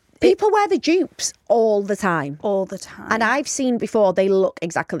 And, people wear the dupes all the time. All the time. And I've seen before, they look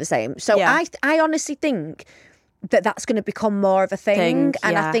exactly the same. So I honestly think that's going to become more of a thing.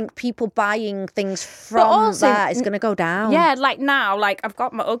 And I think people buying things from that is going to go down. Yeah, like now, like I've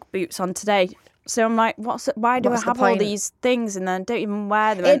got my Ugg boots on today. So I'm like, why do I have all these things and then don't even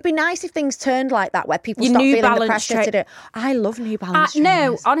wear them? It'd be nice if things turned like that, where people stop feeling the pressure to do it. I love New Balance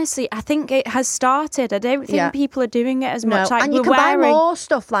no, honestly, I think it has started. I don't think people are doing it as much. Like, and you can buy more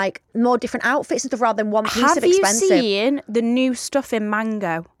stuff, like more different outfits and stuff, rather than one piece of expensive. Have you seen the new stuff in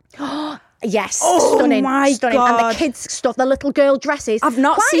Mango? Yes, stunning. God. And the kids' stuff, the little girl dresses. I've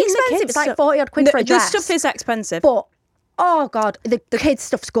not quite seen expensive. the kids' It's like 40 odd quid for a dress. The stuff is expensive. But, oh God, the kids'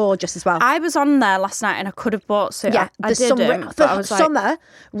 stuff's gorgeous as well. I was on there last night and I could have bought some. Yeah, I didn't. But I was like, summer,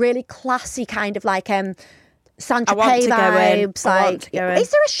 really classy kind of like Saint-Tropez vibes. Like, is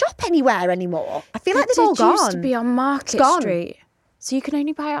there a shop anywhere anymore? I feel like they've all gone. It used to be on Market Street. So you can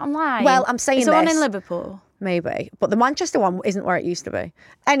only buy it online. Well, I'm saying this. Is there one in Liverpool? Maybe. But the Manchester one isn't where it used to be.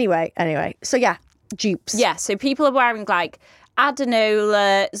 Anyway. So yeah. Dupes. Yeah, so people are wearing like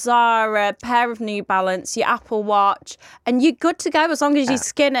Adenola, Zara, pair of New Balance, your Apple Watch, and you're good to go as long as your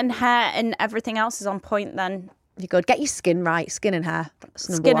skin and hair and everything else is on point. Then you're good. Get your skin right, skin and hair. That's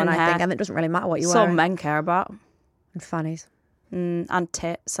number one, I think, and it doesn't really matter what you wear. Some men care about. And fannies. And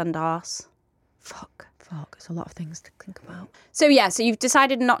tits and arse. Fuck. It's a lot of things to think about. So yeah, so you've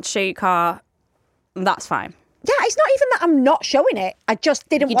decided not to show your car. That's fine. Yeah, it's not even that I'm not showing it. I just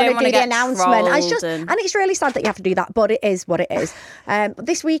didn't want to do the announcement. And it's really sad that you have to do that, but it is what it is.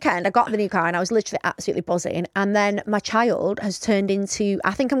 This weekend, I got the new car and I was literally absolutely buzzing. And then my child has turned into,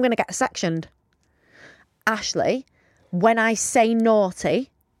 I think I'm going to get sectioned. Ashley, when I say naughty,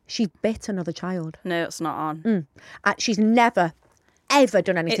 she bit another child. No, it's not on. She's never, ever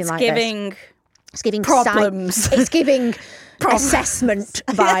done anything like this. It's giving problems. It's giving assessment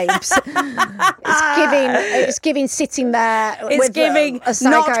vibes. It's giving sitting there. It's giving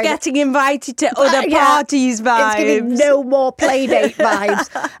not getting invited to other parties vibes. It's giving no more play date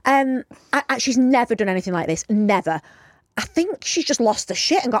vibes. She's never done anything like this. Never. I think she's just lost her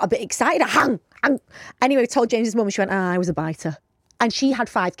shit and got a bit excited. Anyway, told James's mum, she went, I was a biter. And she had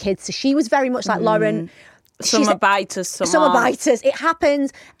 5 kids, so she was very much like Lauren. Some are biters, some are biters. It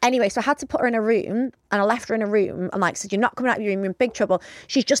happens. Anyway, so I had to put her in a room, and I left her in a room and said, you're not coming out of your room, you're in big trouble.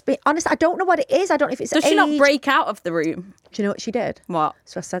 She's just been, honest, I don't know what it is. I don't know if it's Does age. she not break out of the room? Do you know what she did? What?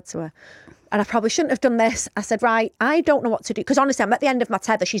 So I said to her, and I probably shouldn't have done this. I said, right, I don't know what to do. Because honestly, I'm at the end of my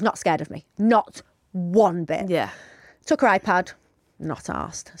tether. She's not scared of me. Not one bit. Yeah. Took her iPad, not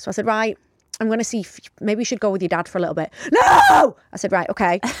asked. So I said, right, I'm going to see if maybe you should go with your dad for a little bit. No! I said, right,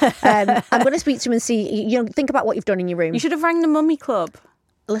 okay. I'm going to speak to him and see, think about what you've done in your room. You should have rang the mummy club.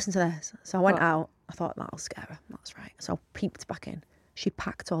 Listen to this. So I went out. I thought, that'll scare her. That's right. So I peeped back in. She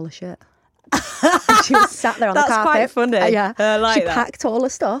packed all her shit. She was sat there on the carpet. That's quite funny. Yeah. I like she packed all her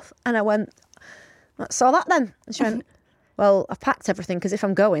stuff. And I went, saw that then. And she went, well, I've packed everything because if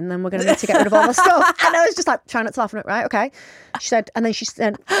I'm going, then we're going to need to get rid of all my stuff. And I was just like trying not to laugh at it. Right, okay. She said, and then she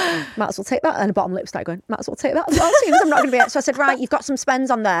said, might as well take that. And the bottom lip started going, might as well take that as well. Seems I'm not going to be it. So I said, right, you've got some spends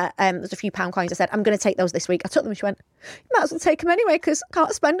on there. There's a few pound coins. I said, I'm going to take those this week. I took them and she went, you might as well take them anyway because I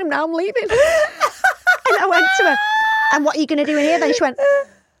can't spend them now. I'm leaving. And I went to her, and what are you going to do in here? Then she went,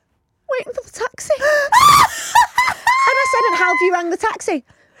 waiting for the taxi. And I said, and how have you rang the taxi?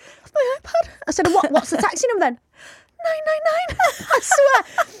 Off my iPad. I said, and what's the taxi number then? 999. I swear.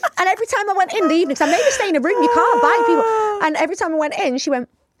 And every time I went in the evening, because I made her stay in a room, you can't bite people. And every time I went in, she was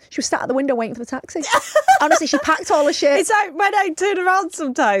sat at the window waiting for the taxi. Honestly, she packed all her shit. It's like when I turn around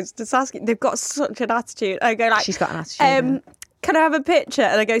sometimes just asking, they've got such an attitude. I go like, she's got an attitude. Can I have a picture?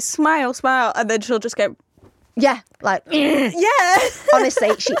 And I go, smile, smile. And then she'll just go, yeah, like yeah.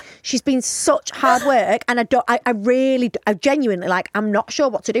 Honestly, she's been such hard work, and I genuinely I'm not sure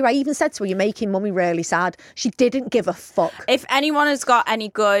what to do. I even said to her, "You're making mummy really sad." She didn't give a fuck. If anyone has got any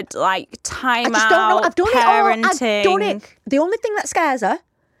good time I just don't know. I've done parenting. I've done it. The only thing that scares her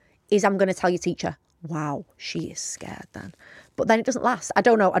is I'm going to tell your teacher. Wow, she is scared then. But then it doesn't last. I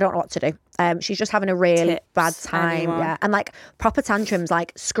don't know what to do. She's just having a really bad time. Anyone. Yeah, and proper tantrums,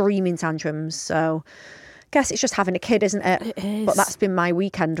 screaming tantrums. So. Guess it's just having a kid, isn't it? It is. But that's been my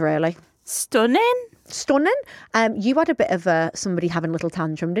weekend, really. Stunning. You had a bit of somebody having a little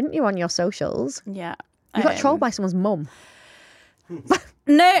tantrum, didn't you, on your socials? Yeah. You got trolled by someone's mum. No,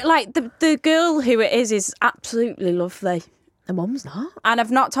 the girl who it is absolutely lovely. The mum's not. And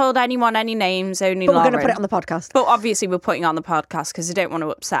I've not told anyone any names, only But Lauren. we're going to put it on the podcast. But obviously we're putting it on the podcast because I don't want to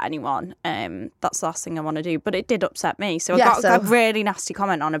upset anyone. That's the last thing I want to do. But it did upset me. So I got a really nasty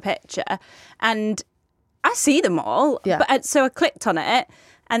comment on a picture. And I see them all. Yeah. But so I clicked on it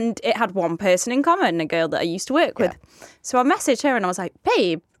and it had one person in common, a girl that I used to work with. So I messaged her and I was like,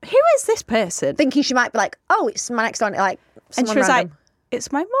 babe, who is this person? Thinking she might be like, oh, it's my next door. And she was random. like,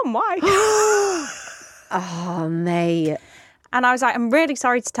 it's my mum, why? Oh, mate. And I was like, I'm really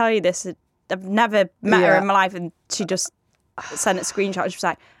sorry to tell you this. I've never met her in my life. And she just sent a screenshot. She was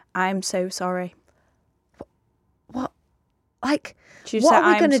like, I'm so sorry. What? What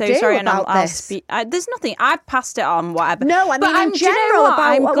are we going to do about this? There's nothing. I've passed it on, whatever. No, I mean, in general,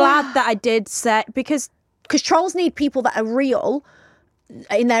 I'm glad that I did say, because trolls need people that are real,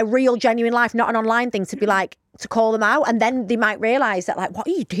 in their real, genuine life, not an online thing, to be to call them out, and then they might realise that, what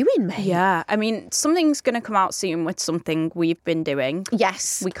are you doing, mate? Yeah, I mean, something's going to come out soon with something we've been doing.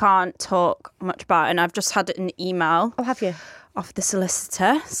 Yes. We can't talk much about it, and I've just had an email. Oh, have you? Off the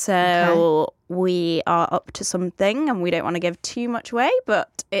solicitor, so we are up to something and we don't want to give too much away,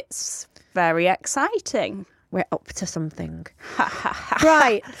 but it's very exciting. We're up to something.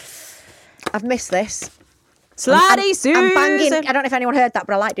 Right, I've missed this. Slutty Sue. I'm banging. I don't know if anyone heard that,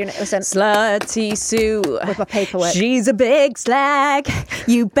 but I like doing it. Listen. Slutty Sue. With my paperwork. She's a big slag.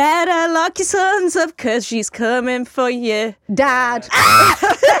 You better lock your sons up because she's coming for you. Dad.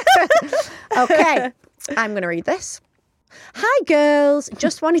 Okay, I'm going to read this. Hi girls,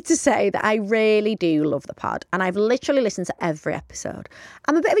 just wanted to say that I really do love the pod and I've literally listened to every episode.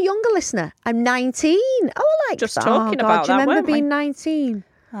 I'm a bit of a younger listener. I'm 19. Oh, I like just that. talking about Do you that, remember weren't we? being 19?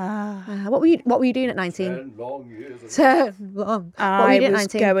 What were you doing at 19? 10 long years. 10 long. What were you I doing at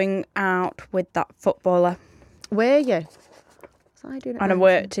was 19? going out with that footballer. Were you? What was I doing at And I 19?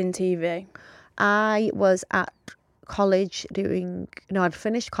 worked in TV. I was at college I'd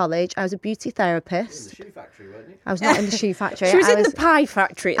finished college. I was a beauty therapist. In the shoe factory, weren't you? I was not in the shoe factory. She was in the pie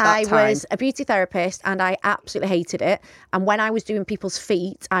factory at that time. I was a beauty therapist and I absolutely hated it. And when I was doing people's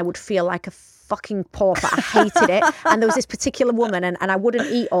feet, I would feel like a fucking pauper. I hated it. And there was this particular woman and I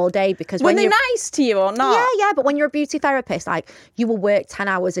wouldn't eat all day because Were they nice to you or not? Yeah, but when you're a beauty therapist, like you will work 10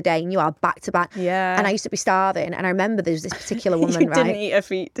 hours a day and you are back to back. Yeah. And I used to be starving and I remember there was this particular woman, You right? didn't eat her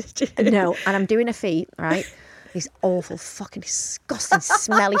feet, did you? No, and I'm doing her feet, right? These awful, fucking disgusting,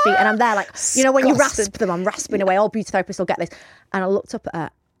 smelly feet. And I'm there like, you know, when you rasp them, I'm rasping away. All beauty therapists will get this. And I looked up at her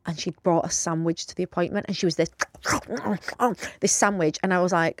and she'd brought a sandwich to the appointment and she was this sandwich. And I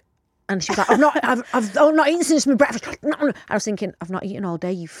was like, and she was like, I've not eaten since my breakfast. I was thinking, I've not eaten all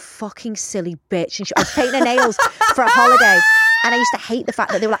day, you fucking silly bitch. And I was painting her nails for a holiday. And I used to hate the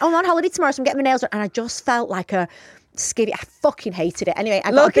fact that they were like, oh, I'm on holiday tomorrow, so I'm getting my nails done. And I just felt like a skiddy. I fucking hated it. Anyway,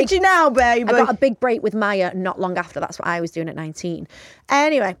 Look at you now, baby. I got a big break with Maya not long after. That's what I was doing at 19.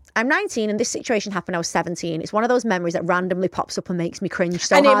 Anyway, I'm 19 and this situation happened. I was 17. It's one of those memories that randomly pops up and makes me cringe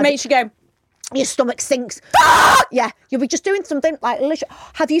so hard. And it makes you go, your stomach sinks. Yeah, you'll be just doing something like literally.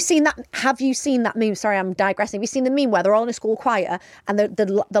 Have you seen that meme? Sorry, I'm digressing. Have you seen the meme where they're all in a school choir and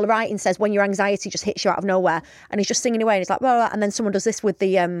the writing says when your anxiety just hits you out of nowhere and he's just singing away and it's like blah, blah, blah, and then someone does this with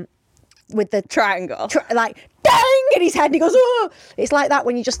the triangle, like dang in his head and he goes, oh. It's like that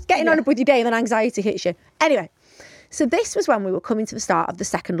when you're just getting on with your day and then anxiety hits you. Anyway, so this was when we were coming to the start of the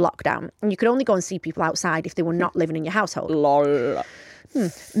second lockdown and you could only go and see people outside if they were not living in your household. lol.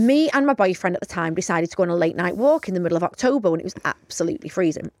 Me and my boyfriend at the time decided to go on a late night walk in the middle of October when it was absolutely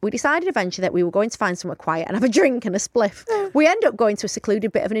freezing. We decided eventually that we were going to find somewhere quiet and have a drink and a spliff. We end up going to a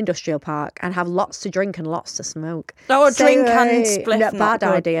secluded bit of an industrial park and have lots to drink and lots to smoke. Oh, a drink and spliff, Not not bad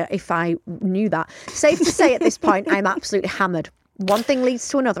good. idea if I knew that. Safe to say at this point, I'm absolutely hammered. One thing leads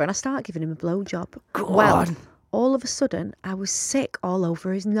to another and I start giving him a blowjob. Well, all of a sudden, I was sick all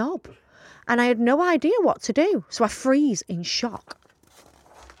over his knob. And I had no idea what to do. So I freeze in shock.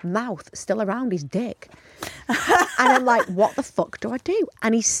 Mouth still around his dick. And I'm like, what the fuck do I do?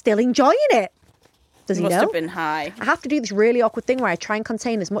 And he's still enjoying it. Does he know? Must have been high. I have to do this really awkward thing where I try and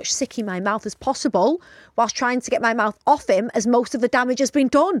contain as much sick in my mouth as possible whilst trying to get my mouth off him as most of the damage has been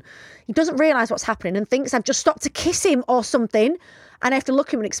done. He doesn't realise what's happening and thinks I've just stopped to kiss him or something. And I have to look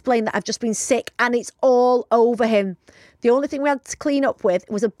at him and explain that I've just been sick and it's all over him. The only thing we had to clean up with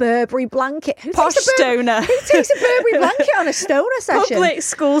was a Burberry blanket. Posh stoner. Who takes a Burberry blanket on a stoner session? Public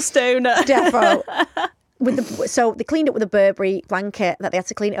school stoner. Defo. So they cleaned it with a Burberry blanket that they had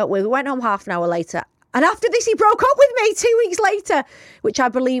to clean it up with. We went home half an hour later. And after this, he broke up with me 2 weeks later, which I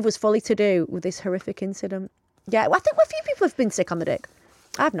believe was fully to do with this horrific incident. Yeah, well, I think a few people have been sick on the dick.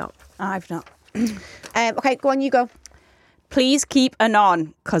 I've not. Okay, go on, you go. Please keep an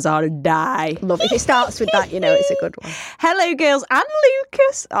on, because I'll die. Love it. If it starts with that, you know it's a good one. Hello, girls, and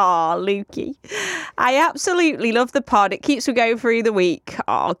Lucas. Oh, Lukey. I absolutely love the pod. It keeps me going through the week.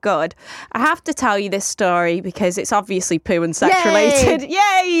 Oh, good. I have to tell you this story because it's obviously poo and sex related.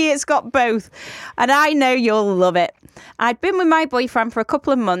 Yay! It's got both. And I know you'll love it. I'd been with my boyfriend for a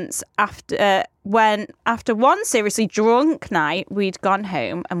couple of months after one seriously drunk night, we'd gone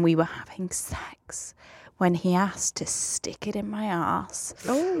home and we were having sex. When he asked to stick it in my ass.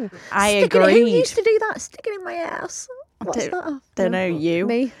 Oh, I agreed. Who used to do that? Stick it in my ass. What's that? Don't know, you.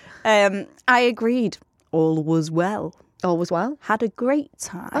 Me. I agreed. All was well. All was well. Had a great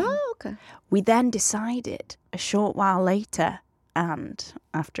time. Oh, okay. We then decided a short while later and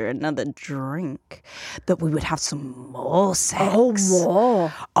after another drink that we would have some more sex. Oh,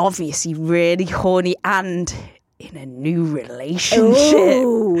 more. Obviously really horny and in a new relationship.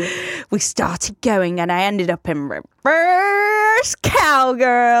 Ooh. We started going and I ended up in reverse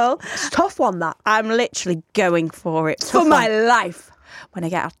cowgirl. It's a tough one, that. I'm literally going for it for my life. When I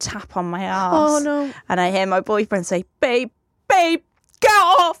get a tap on my arse. Oh, no. And I hear my boyfriend say, babe, get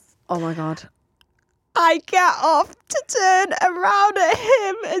off. Oh, my God. I get off to turn around at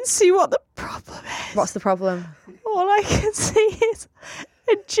him and see what the problem is. What's the problem? All I can see is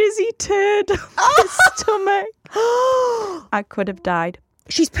a jizzy turd on his stomach. I could have died.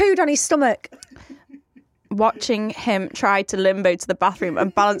 She's pooed on his stomach. Watching him try to limbo to the bathroom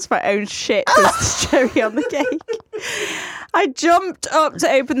and balance my own shit was the cherry on the cake. I jumped up to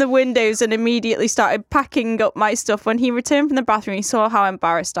open the windows and immediately started packing up my stuff. When he returned from the bathroom, he saw how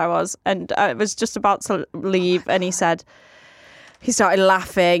embarrassed I was and I was just about to leave and he started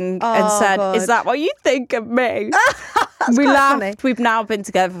laughing and said, God. Is that what you think of me? We quite laughed. funny. We've now been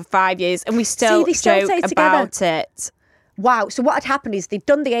together for 5 years and we still they still joke stay about it. Wow. So what had happened is they'd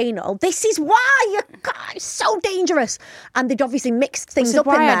done the anal. This is why it's so dangerous. And they'd obviously mixed things This is up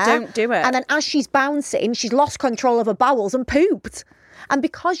in why there. I don't do it. And then as she's bouncing, she's lost control of her bowels and pooped. And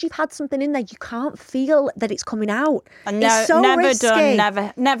because you've had something in there, you can't feel that it's coming out. And it's so never risky.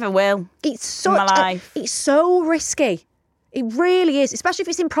 done, never will. It's such my life. It's so risky. It really is, especially if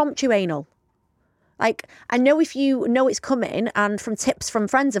it's impromptu anal. Like, I know if you know it's coming, and from tips from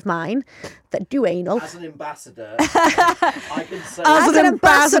friends of mine that do anal. As an ambassador, I can say As an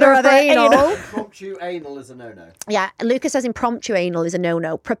ambassador of anal. impromptu anal is a no-no. Yeah, Lucas says impromptu anal is a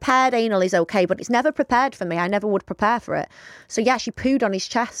no-no. Prepared anal is okay, but it's never prepared for me. I never would prepare for it. So yeah, she pooed on his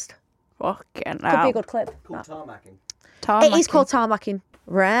chest. Fucking Could hell. be a good clip. Called tarmacking. It is called tarmacking.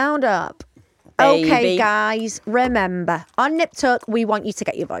 Round up. Baby. Okay, guys, remember, on Nip Tuck, we want you to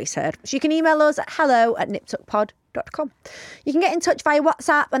get your voice heard. So you can email us at hello@niptuckpod.com. You can get in touch via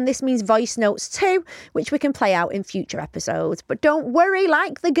WhatsApp, and this means voice notes too, which we can play out in future episodes. But don't worry,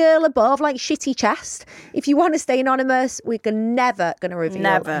 like the girl above, like Shitty Chest. If you want to stay anonymous, we're never going to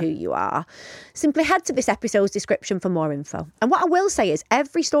reveal who you are. Simply head to this episode's description for more info. And what I will say is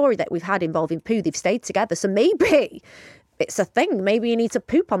every story that we've had involving poo, they've stayed together. So maybe it's a thing. Maybe you need to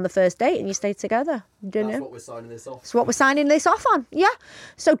poop on the first date and you stay together. That's what we're signing this off. That's what we're signing this off on. Yeah.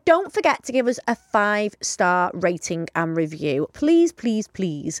 So don't forget to give us a 5-star rating and review. Please, please,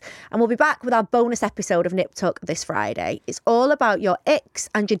 please. And we'll be back with our bonus episode of Nip Tuck this Friday. It's all about your icks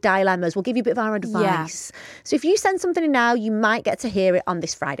and your dilemmas. We'll give you a bit of our advice. So if you send something in now, you might get to hear it on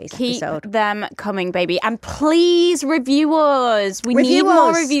this Friday's episode. Keep them coming, baby. And please review us. We Review need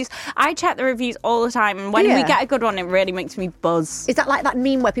more us. reviews. I check the reviews all the time. And when we get a good one, it really makes me buzz. Is that like that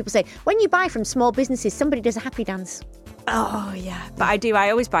meme where people say, when you buy from small businesses, somebody does a happy dance? Oh, yeah. But I do. I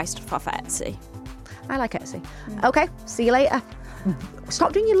always buy stuff off Etsy. I like Etsy. Okay, see you later.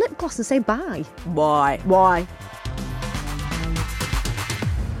 Stop doing your lip gloss and say bye. Why? Why?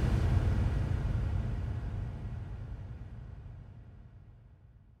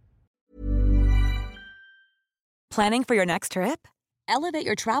 Planning for your next trip? Elevate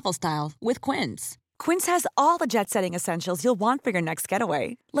your travel style with Quince. Quince has all the jet-setting essentials you'll want for your next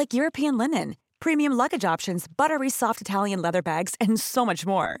getaway, like European linen, premium luggage options, buttery soft Italian leather bags, and so much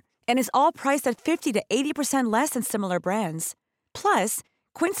more. And is all priced at 50 to 80% less than similar brands. Plus,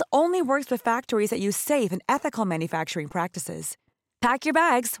 Quince only works with factories that use safe and ethical manufacturing practices. Pack your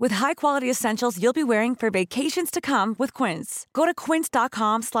bags with high-quality essentials you'll be wearing for vacations to come with Quince. Go to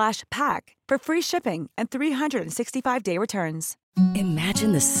quince.com/pack for free shipping and 365-day returns.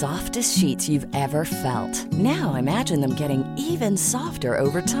 Imagine the softest sheets you've ever felt. Now imagine them getting even softer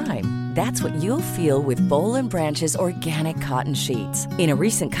over time. That's what you'll feel with Boll & Branch's organic cotton sheets. In a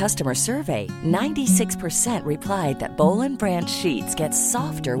recent customer survey, 96% replied that Boll & Branch sheets get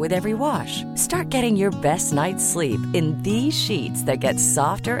softer with every wash. Start getting your best night's sleep in these sheets that get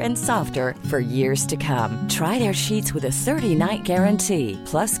softer and softer for years to come. Try their sheets with a 30-night guarantee.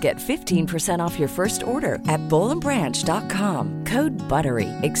 Plus, get 15% off your first order at bollandbranch.com. Code BUTTERY.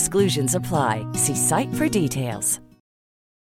 Exclusions apply. See site for details.